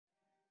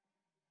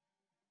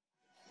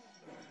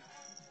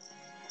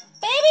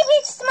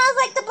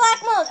smells like the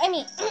black mold. I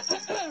mean,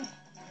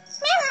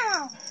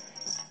 smell.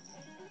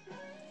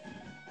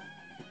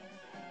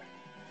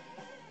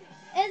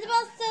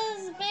 Isabel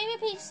says Baby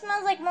Peach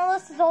smells like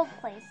Melissa's old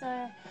place.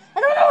 I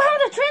don't know how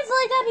to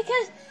translate that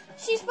because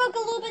she spoke a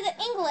little bit of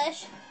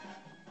English.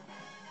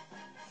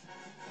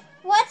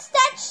 What's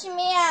that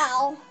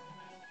smell?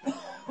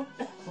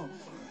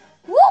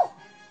 Woo!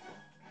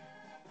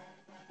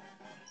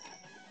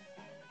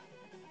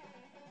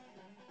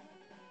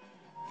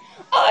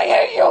 I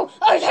hate you!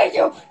 I hate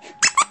you!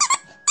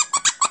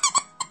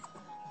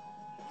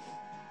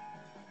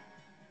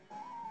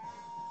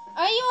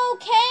 Are you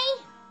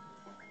okay?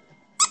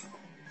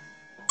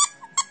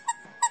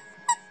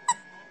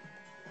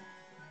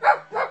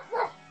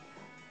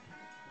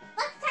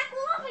 Let's tackle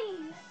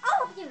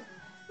all of you.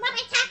 Let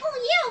me tackle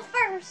you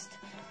first.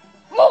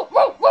 Whoa,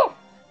 whoa, whoa.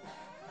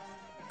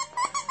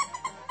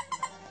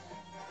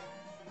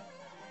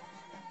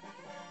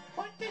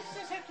 What does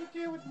this have to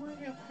do with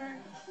Mario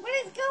Kart? What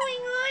is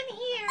going on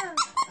here?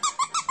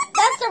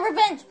 That's the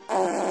revenge.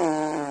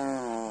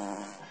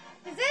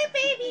 Is that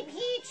Baby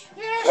Peach?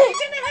 Yeah, you're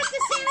gonna have to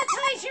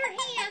sanitize your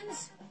hands.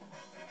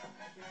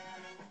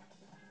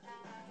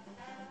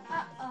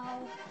 Uh-oh.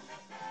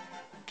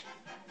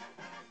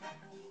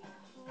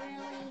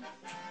 Really?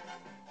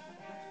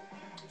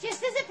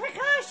 Just as a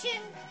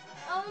precaution.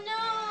 Oh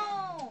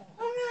no!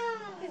 Oh no.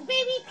 Because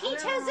Baby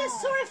Peach has a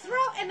sore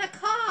throat and a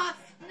cough.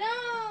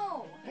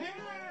 No!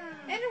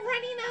 And a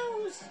runny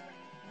nose.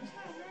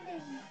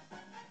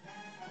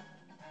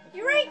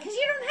 You're right, because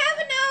you don't have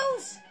a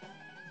nose.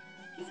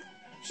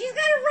 She's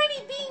got a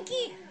runny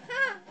binky.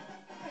 Huh?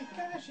 My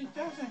gosh, she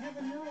doesn't have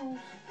a nose.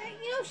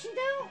 You know she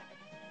don't.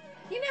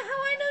 You know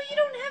how I know you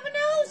don't have a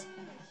nose?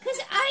 Because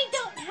I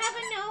don't have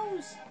a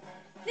nose.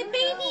 The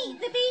baby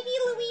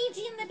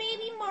Luigi and the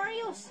baby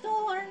Mario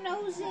stole our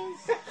noses.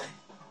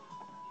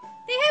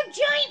 They have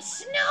giant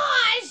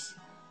schnoz.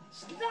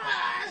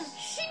 Stars!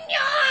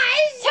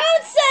 Schnoz!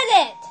 Toad said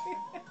it!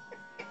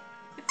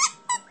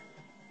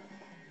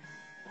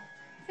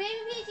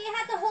 Baby Peach, you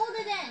have to hold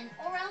it in,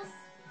 or else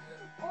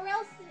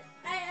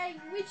I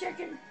wish I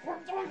could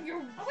work on you.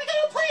 Are we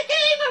gonna play a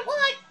game or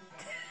what?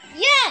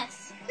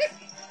 Yes!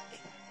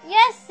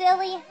 Yes,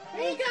 silly.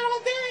 We got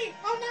all day,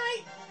 all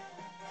night.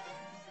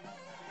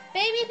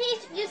 Baby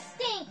Peach, you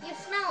stink. You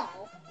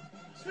smell.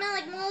 Smell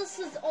like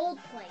Melissa's old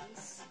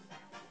place.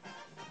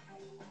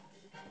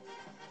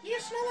 You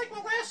smell like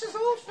molasses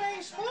old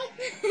face. What?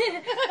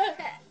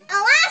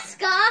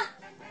 Alaska?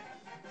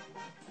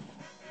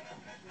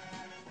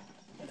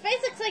 Your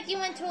face looks like you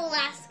went to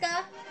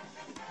Alaska.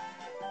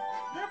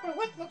 Yeah, but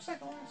what looks like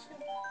Alaska?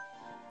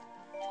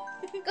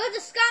 Go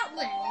to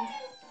Scotland.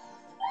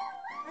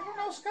 I don't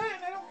know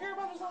Scotland. I don't care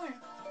about his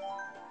life.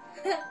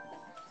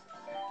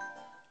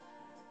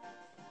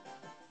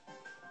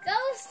 Go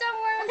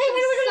somewhere Okay, what are we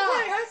with gonna some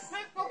play?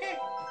 sauce. Okay,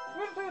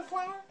 we're gonna play with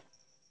Flower.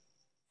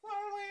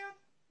 Flowerland.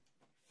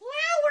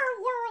 Flower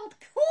World,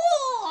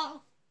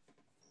 cool.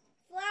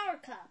 Flower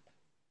cup.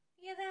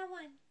 Yeah, that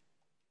one.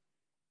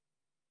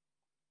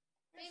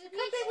 Baby It's the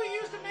company Peach. we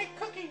use to make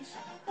cookies.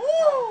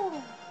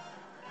 Ooh.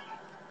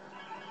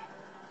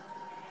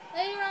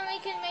 Later on we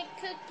can make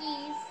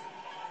cookies.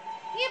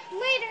 Yep,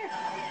 later.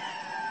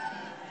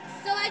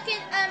 So I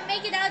can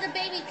make it out of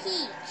Baby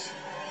Peach.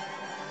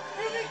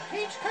 We make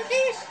peach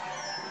cookies.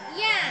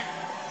 Yeah.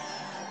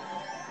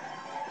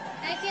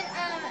 I can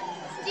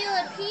steal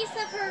a piece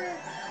of her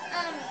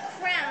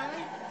crown,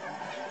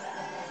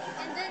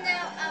 and then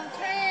now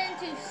turn it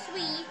into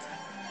sweet,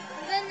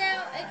 and then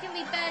now it can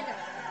be better.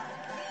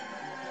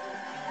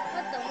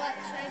 What the what,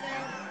 Shy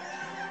Guy?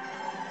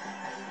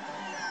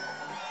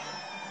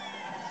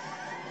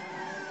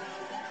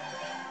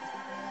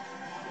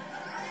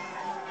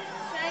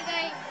 Shy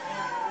Guy.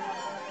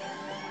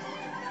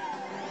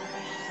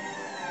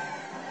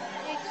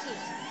 You're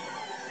cute.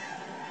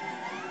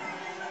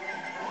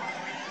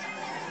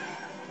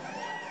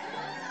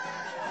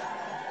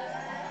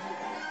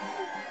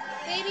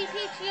 Baby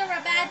Peach, you're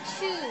a bad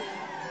shoe.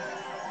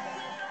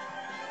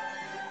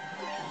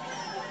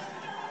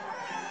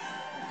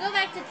 Go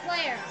back to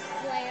Claire.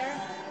 Claire.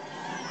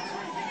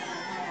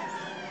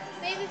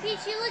 Baby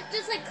Peach, you look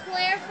just like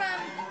Claire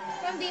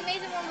from The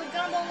Amazing World of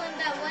Gumball in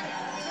that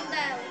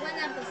one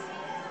episode.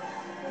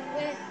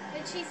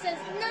 When she says,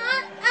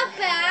 not a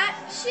bad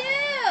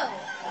shoe.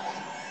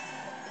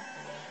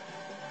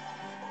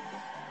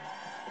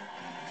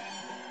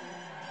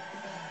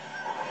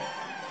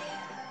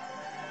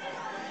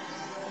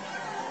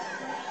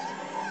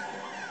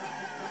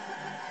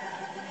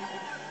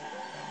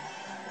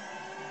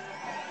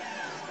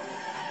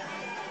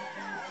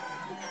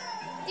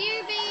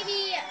 Dear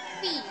baby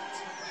feet.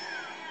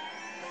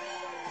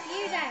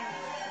 Dear diary.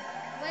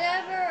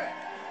 Whatever,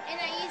 and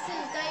I used to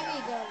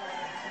diary go like.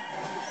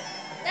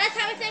 That's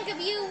how I think of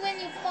you when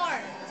you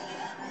fart.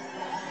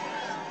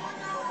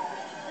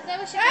 Is that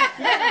what you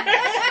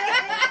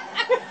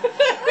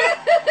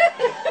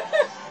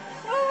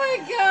Oh my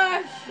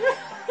gosh.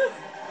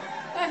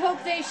 I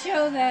hope they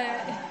show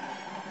that.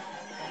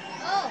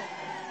 Oh.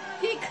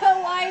 He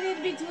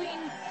collided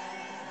between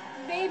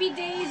baby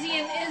Daisy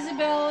and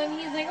Isabel, and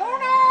he's like, oh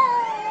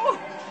no!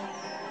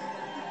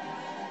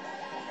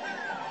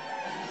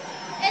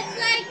 It's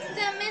like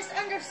the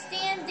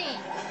misunderstanding,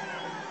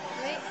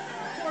 right?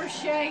 Poor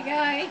Shy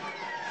Guy.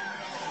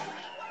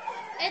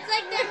 It's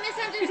like the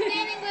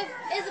misunderstanding with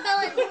Isabel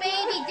and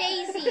baby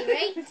Daisy,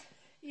 right?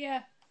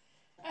 Yeah.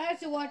 I have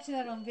to watch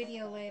that on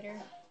video later.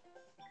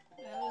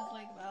 That was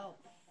like about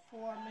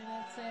 4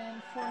 minutes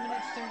in, 4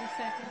 minutes, 30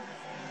 seconds.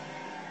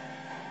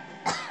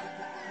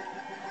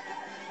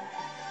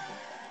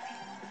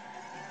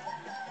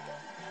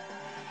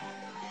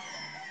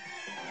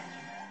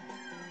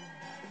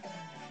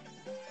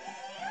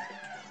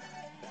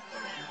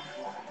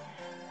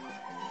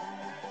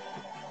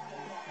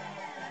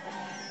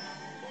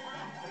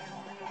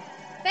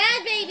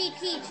 Bad baby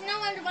Peach, no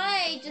wonder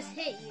why I just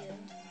hit you.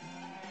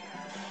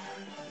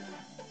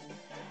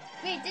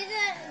 Wait,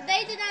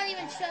 they did not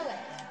even show it.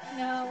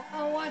 No,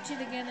 I'll watch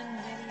it again in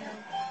the video.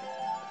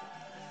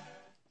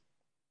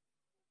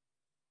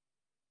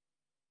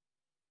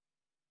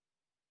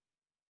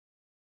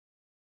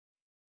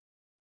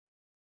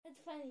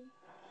 It's funny.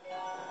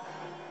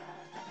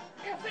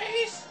 Your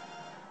face!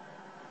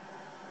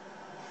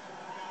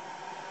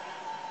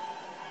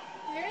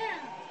 Yeah!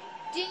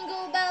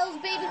 Jingle bells,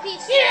 baby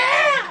Peach.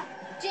 Yeah!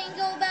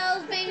 Jingle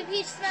bells, baby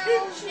Peach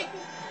smells.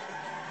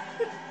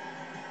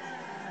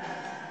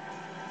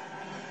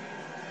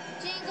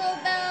 Jingle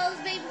bells,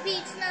 baby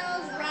Peach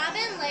smells.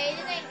 Robin laid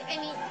an egg. I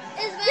mean,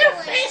 Isabel Your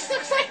laid. face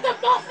looks like the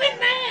Muffin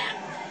Man!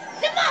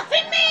 The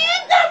Muffin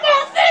Man! The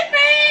Muffin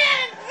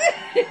Man!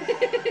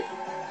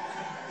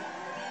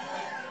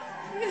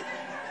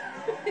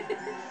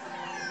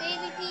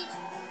 Baby Peach,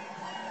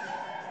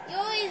 you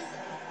always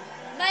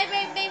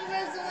vibrate baby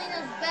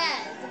Rosalina's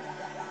bed.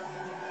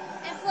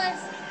 And plus,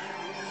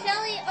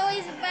 Shelly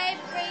always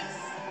vibrates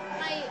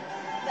my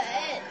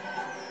bed.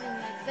 In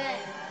my bed.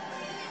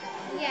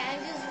 Yeah,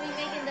 I'm just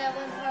remaking that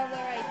one part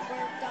where I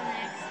burped on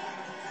accident.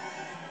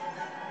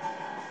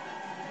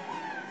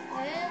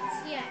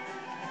 Yeah.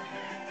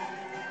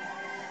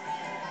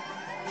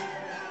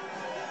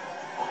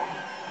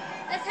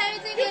 That's how I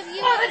think of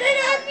you. Farted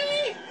at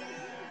me!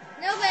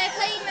 No, but I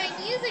played my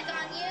music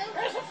on you.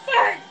 There's a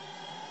fart!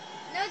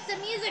 No, it's the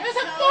music, There's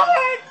a Toad.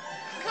 fart!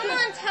 Come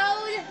on,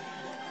 Toad.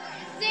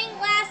 Sing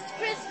Last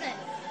Christmas.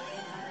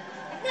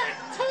 I'm not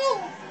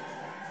told!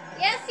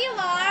 Yes, you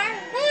are.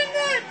 No, I'm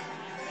not!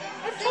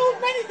 I've told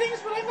many things,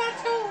 but I'm not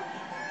told.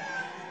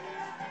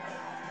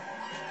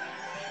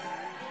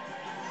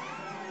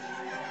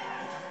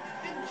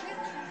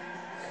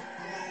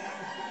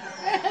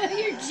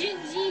 You're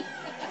gingy.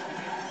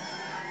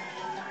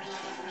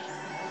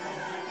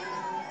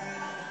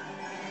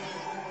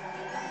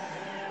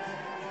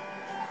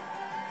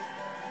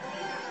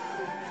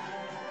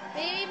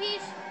 Baby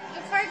Peach,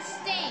 your farts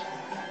stink.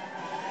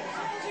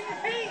 Something's in your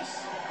face.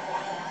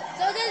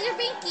 So does your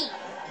binky.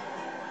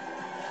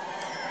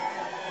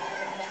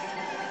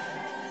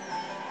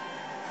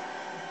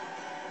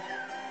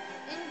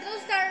 And go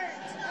start,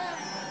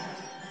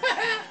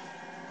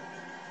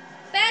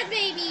 Bad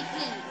Baby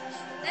Peach.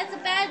 That's a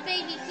Bad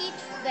Baby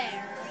Peach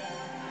there.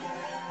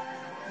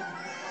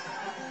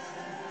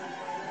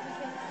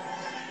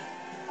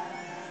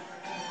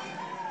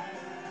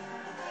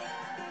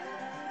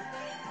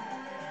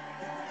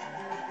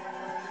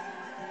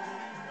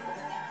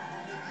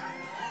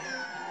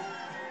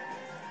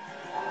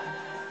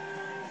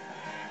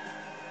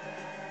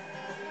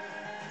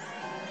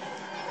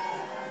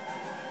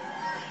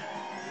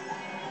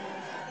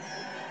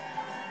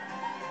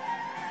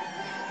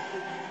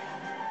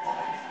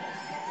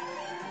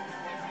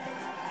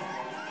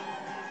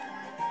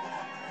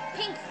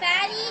 Pink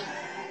Fatty?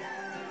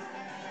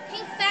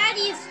 Pink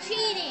Fatty is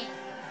cheating.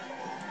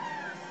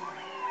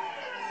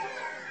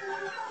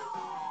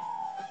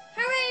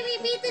 Hooray, we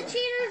beat the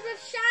cheaters with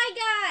Shy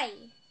Guy.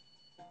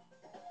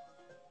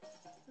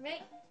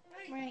 Right?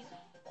 Right.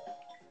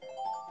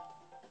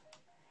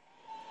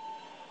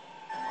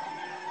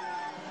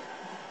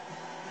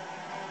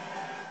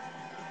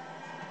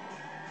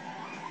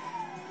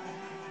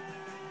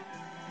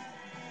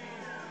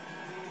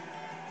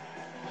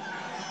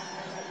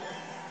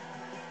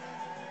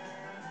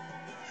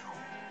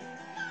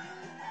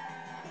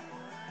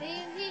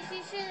 Baby,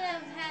 you should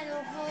have had to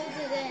hold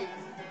it in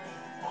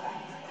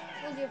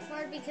with your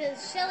fart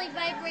because Shelly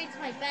vibrates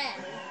my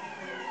bed.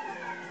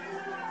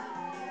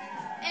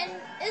 And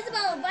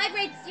Isabel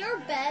vibrates your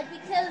bed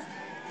because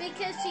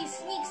she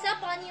sneaks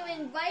up on you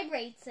and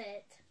vibrates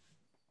it.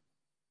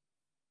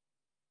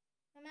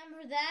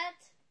 Remember that?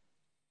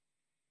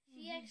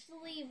 She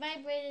actually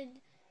vibrated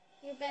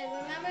your bed.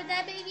 Remember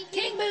that, baby?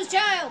 King Boo's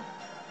child.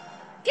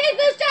 King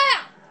Boo's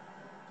child!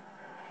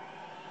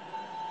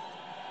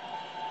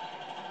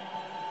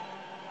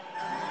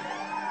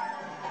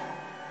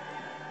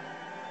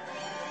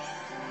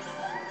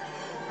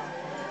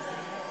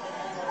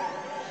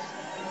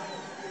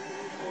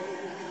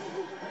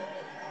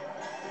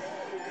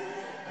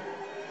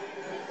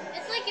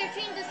 It's like you're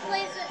treating this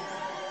place that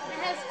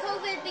has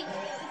COVID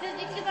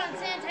because you keep on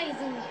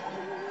sanitizing you.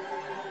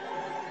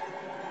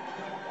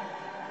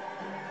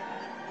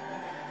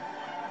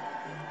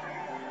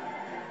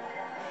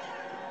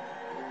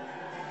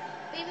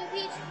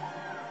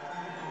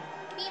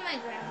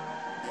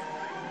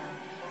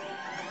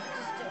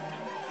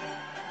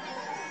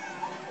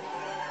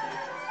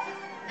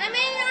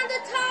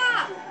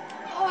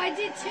 I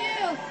did too.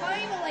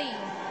 Finally.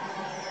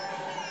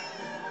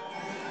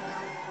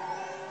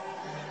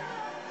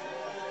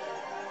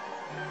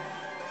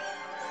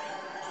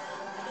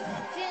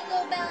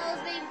 Jingle bells,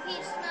 Baby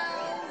Peach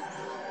smells.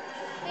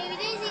 Baby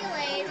Daisy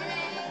laid an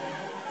egg.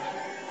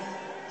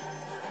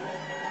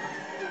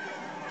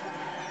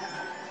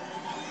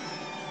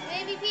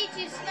 Baby Peach,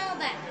 you smell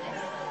bad.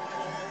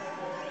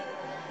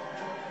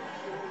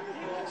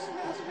 What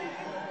smells bad?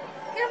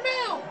 Your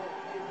mouth!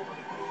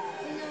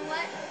 You know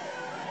what?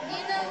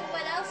 You know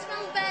what else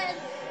smells bad?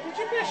 Did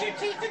you brush your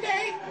teeth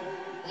today?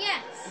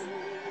 Yes.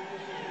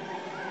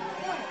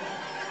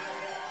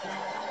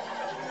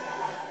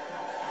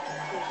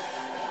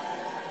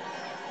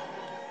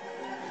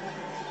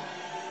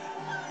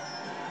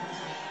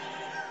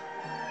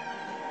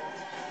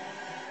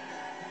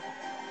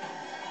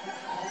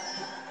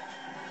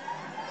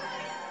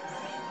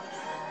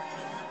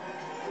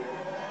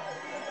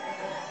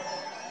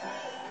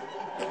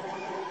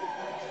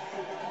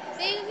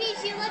 Baby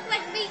Peach, you look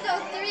like Rico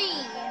 3.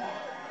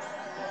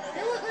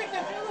 You look like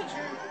the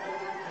villager.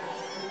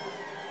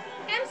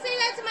 Come say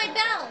that to my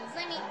bells.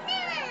 I mean,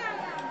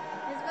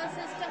 Isabel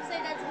says come say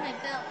that to my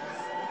bells.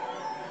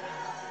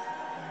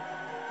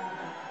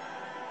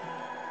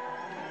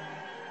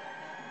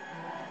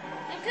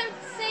 And come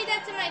say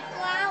that to my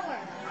flower.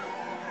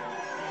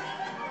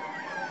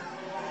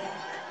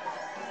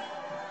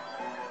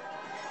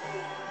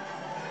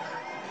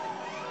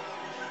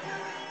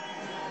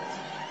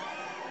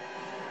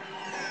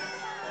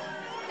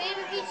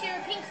 Baby Peach, you're a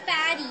pink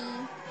fatty.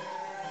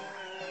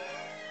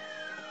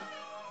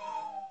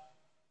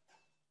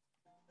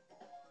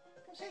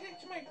 Come say that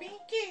to my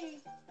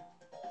pinky.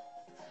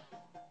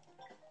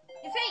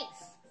 Your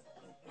face.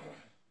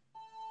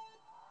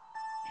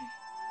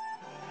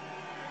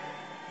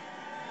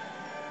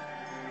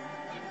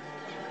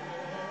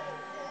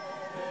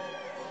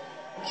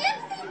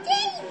 Oopsie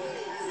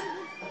daisies.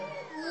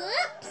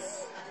 Whoops.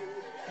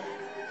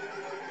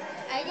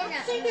 I did not.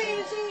 Oopsie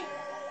daisy.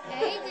 I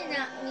did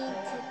not mean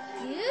to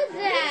do Oopsie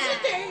that.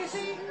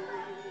 daisy.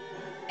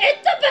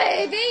 It's a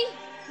baby.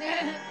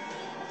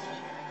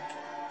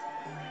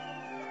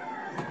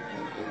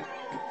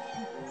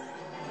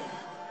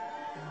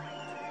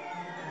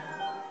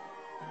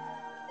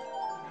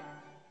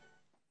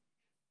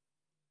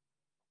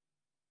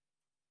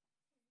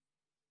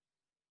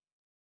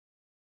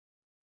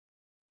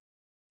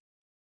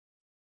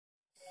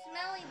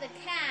 Smelly the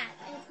cat,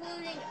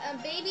 including a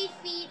baby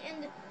feet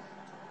and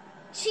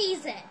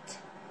Cheez-It.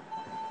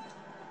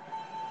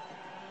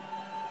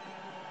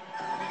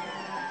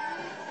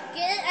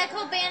 Get it? I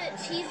call Bandit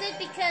Cheez-It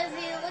because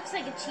he looks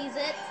like a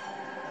Cheez-It.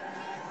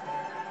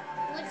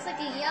 Looks like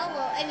a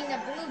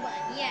blue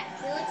one. Yeah,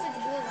 he looks like a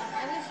blue one.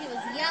 I wish he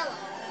was yellow.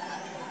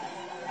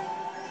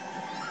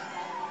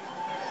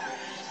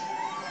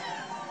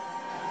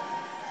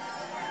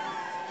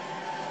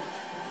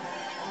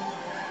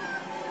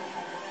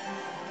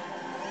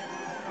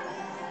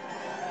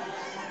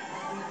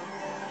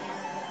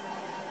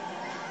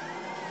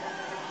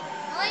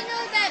 All I know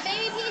is that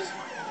Baby Peach,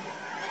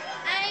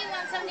 I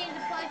want something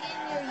to plug in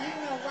your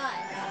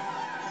you-know-what.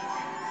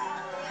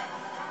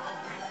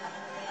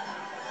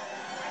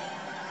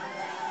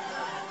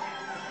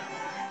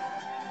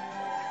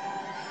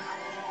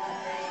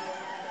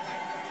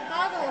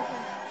 Bottle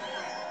opener.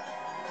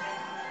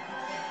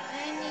 I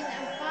mean a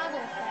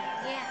bottle thing,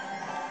 yeah.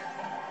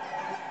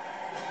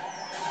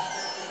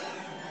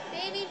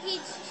 Baby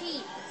Peach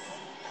cheese.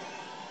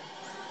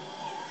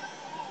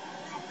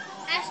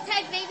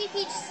 Hashtag Baby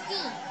Peach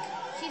stink.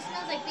 She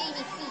smells like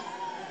baby feet.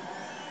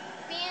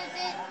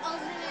 Bandit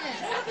alternate.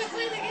 Stop and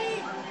play the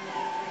game.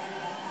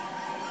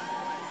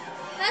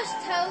 Hush,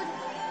 Toad.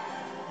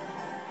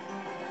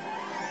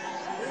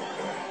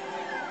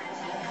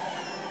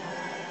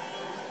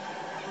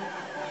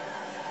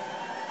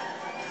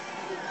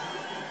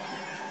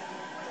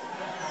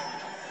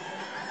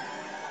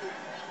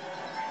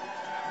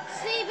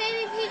 See,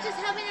 Baby Peach is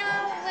helping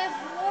out with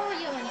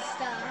Wario and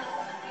stuff.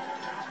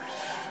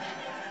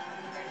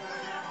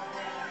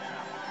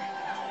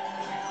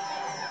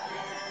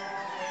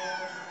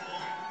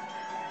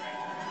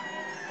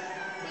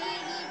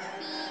 Baby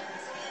feet.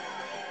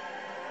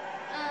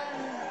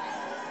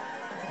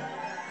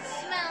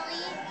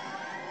 Smelly.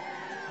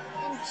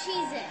 And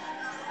Cheez-It.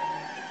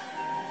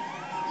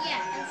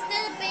 Yeah,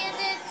 instead of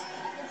Bandit,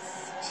 it's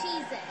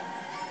Cheez-It.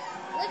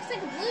 Looks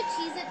like a blue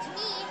Cheez-It to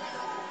me.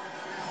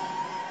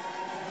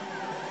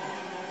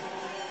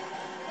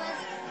 Plus,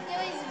 he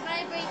always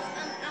vibrates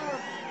on our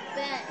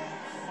beds.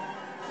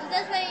 So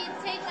that's why you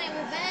take my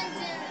revenge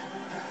and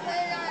put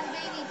it on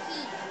Baby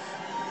Peach.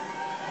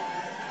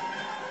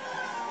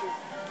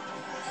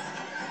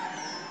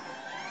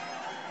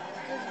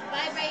 Just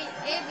vibrate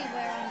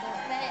everywhere on their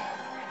bed.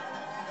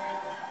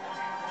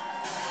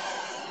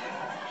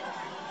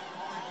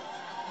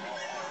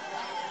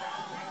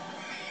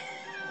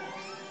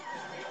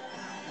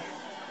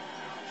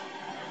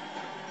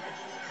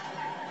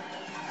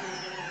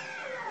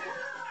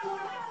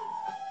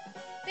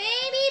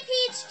 Baby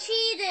Peach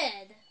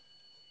cheated.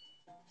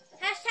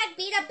 Hashtag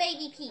beat up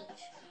Baby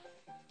Peach.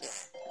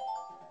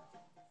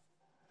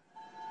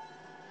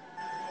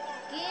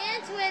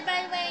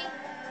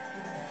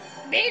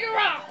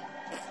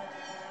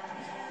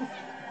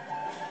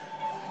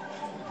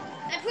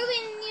 I'm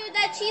proving you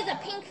that she's a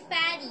pink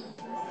fatty.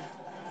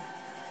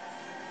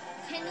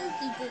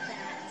 Tanuki did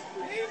that.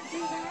 I didn't do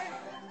that.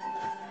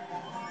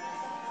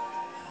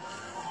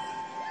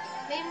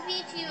 Baby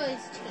Peach, you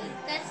always cheat.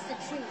 That's the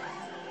truth.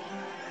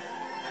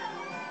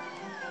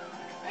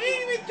 I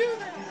didn't even do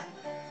that.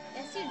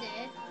 Yes, you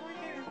did. Right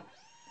here.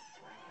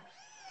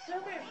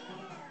 Come here.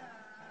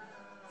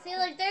 See,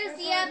 like, there's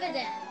the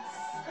evidence.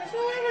 There's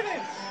no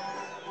evidence.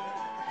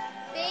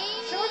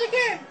 Baby, Show it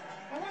again.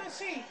 I want to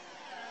see.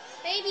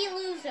 baby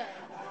loser.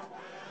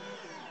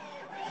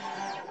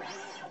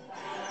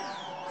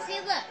 See,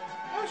 look.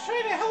 I was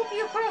trying to help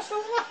you cross the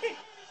line.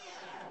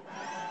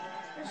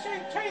 I was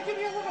trying to give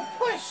you a little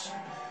push.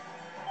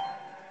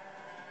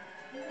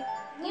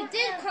 You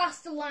did cross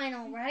the line,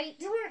 all right.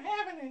 You weren't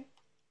having it.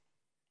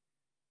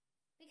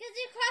 Because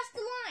you crossed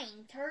the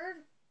line, turd.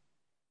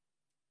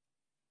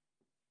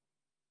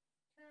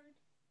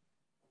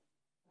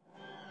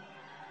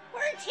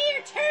 We're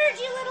here, turd,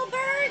 you little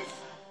birds.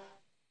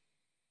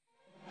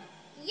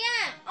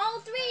 Yeah, all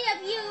three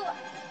of you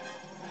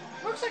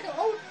Looks like an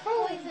old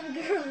phone. boys and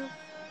girls.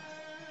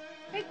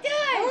 It does.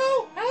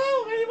 Hello?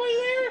 Hello? Anybody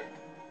there?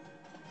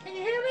 Can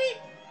you hear me?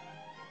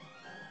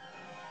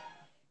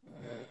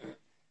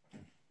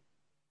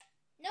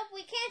 Nope,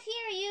 we can't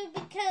hear you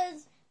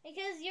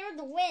because you're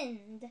the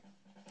wind.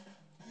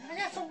 I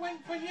got some wind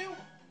for you.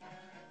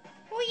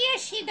 Well,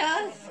 yes, she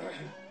does.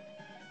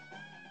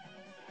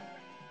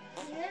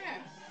 Yeah.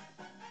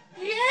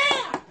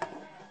 Yeah!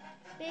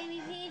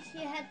 Baby Peach,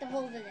 you had to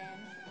hold it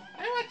in.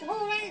 I don't like to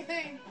hold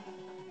anything.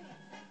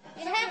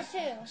 You have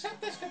to.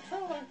 Except this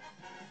controller.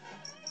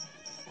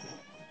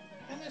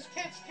 And this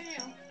cat's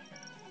tail.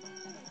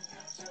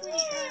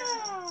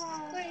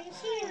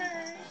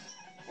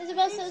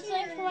 Isabel says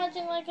thanks for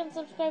watching, like, and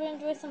subscribe,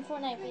 and enjoy some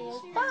Fortnite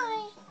videos.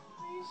 Bye!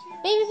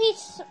 Baby Peach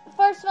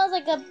first smells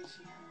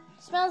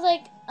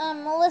like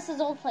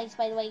Melissa's old place,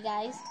 by the way,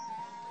 guys.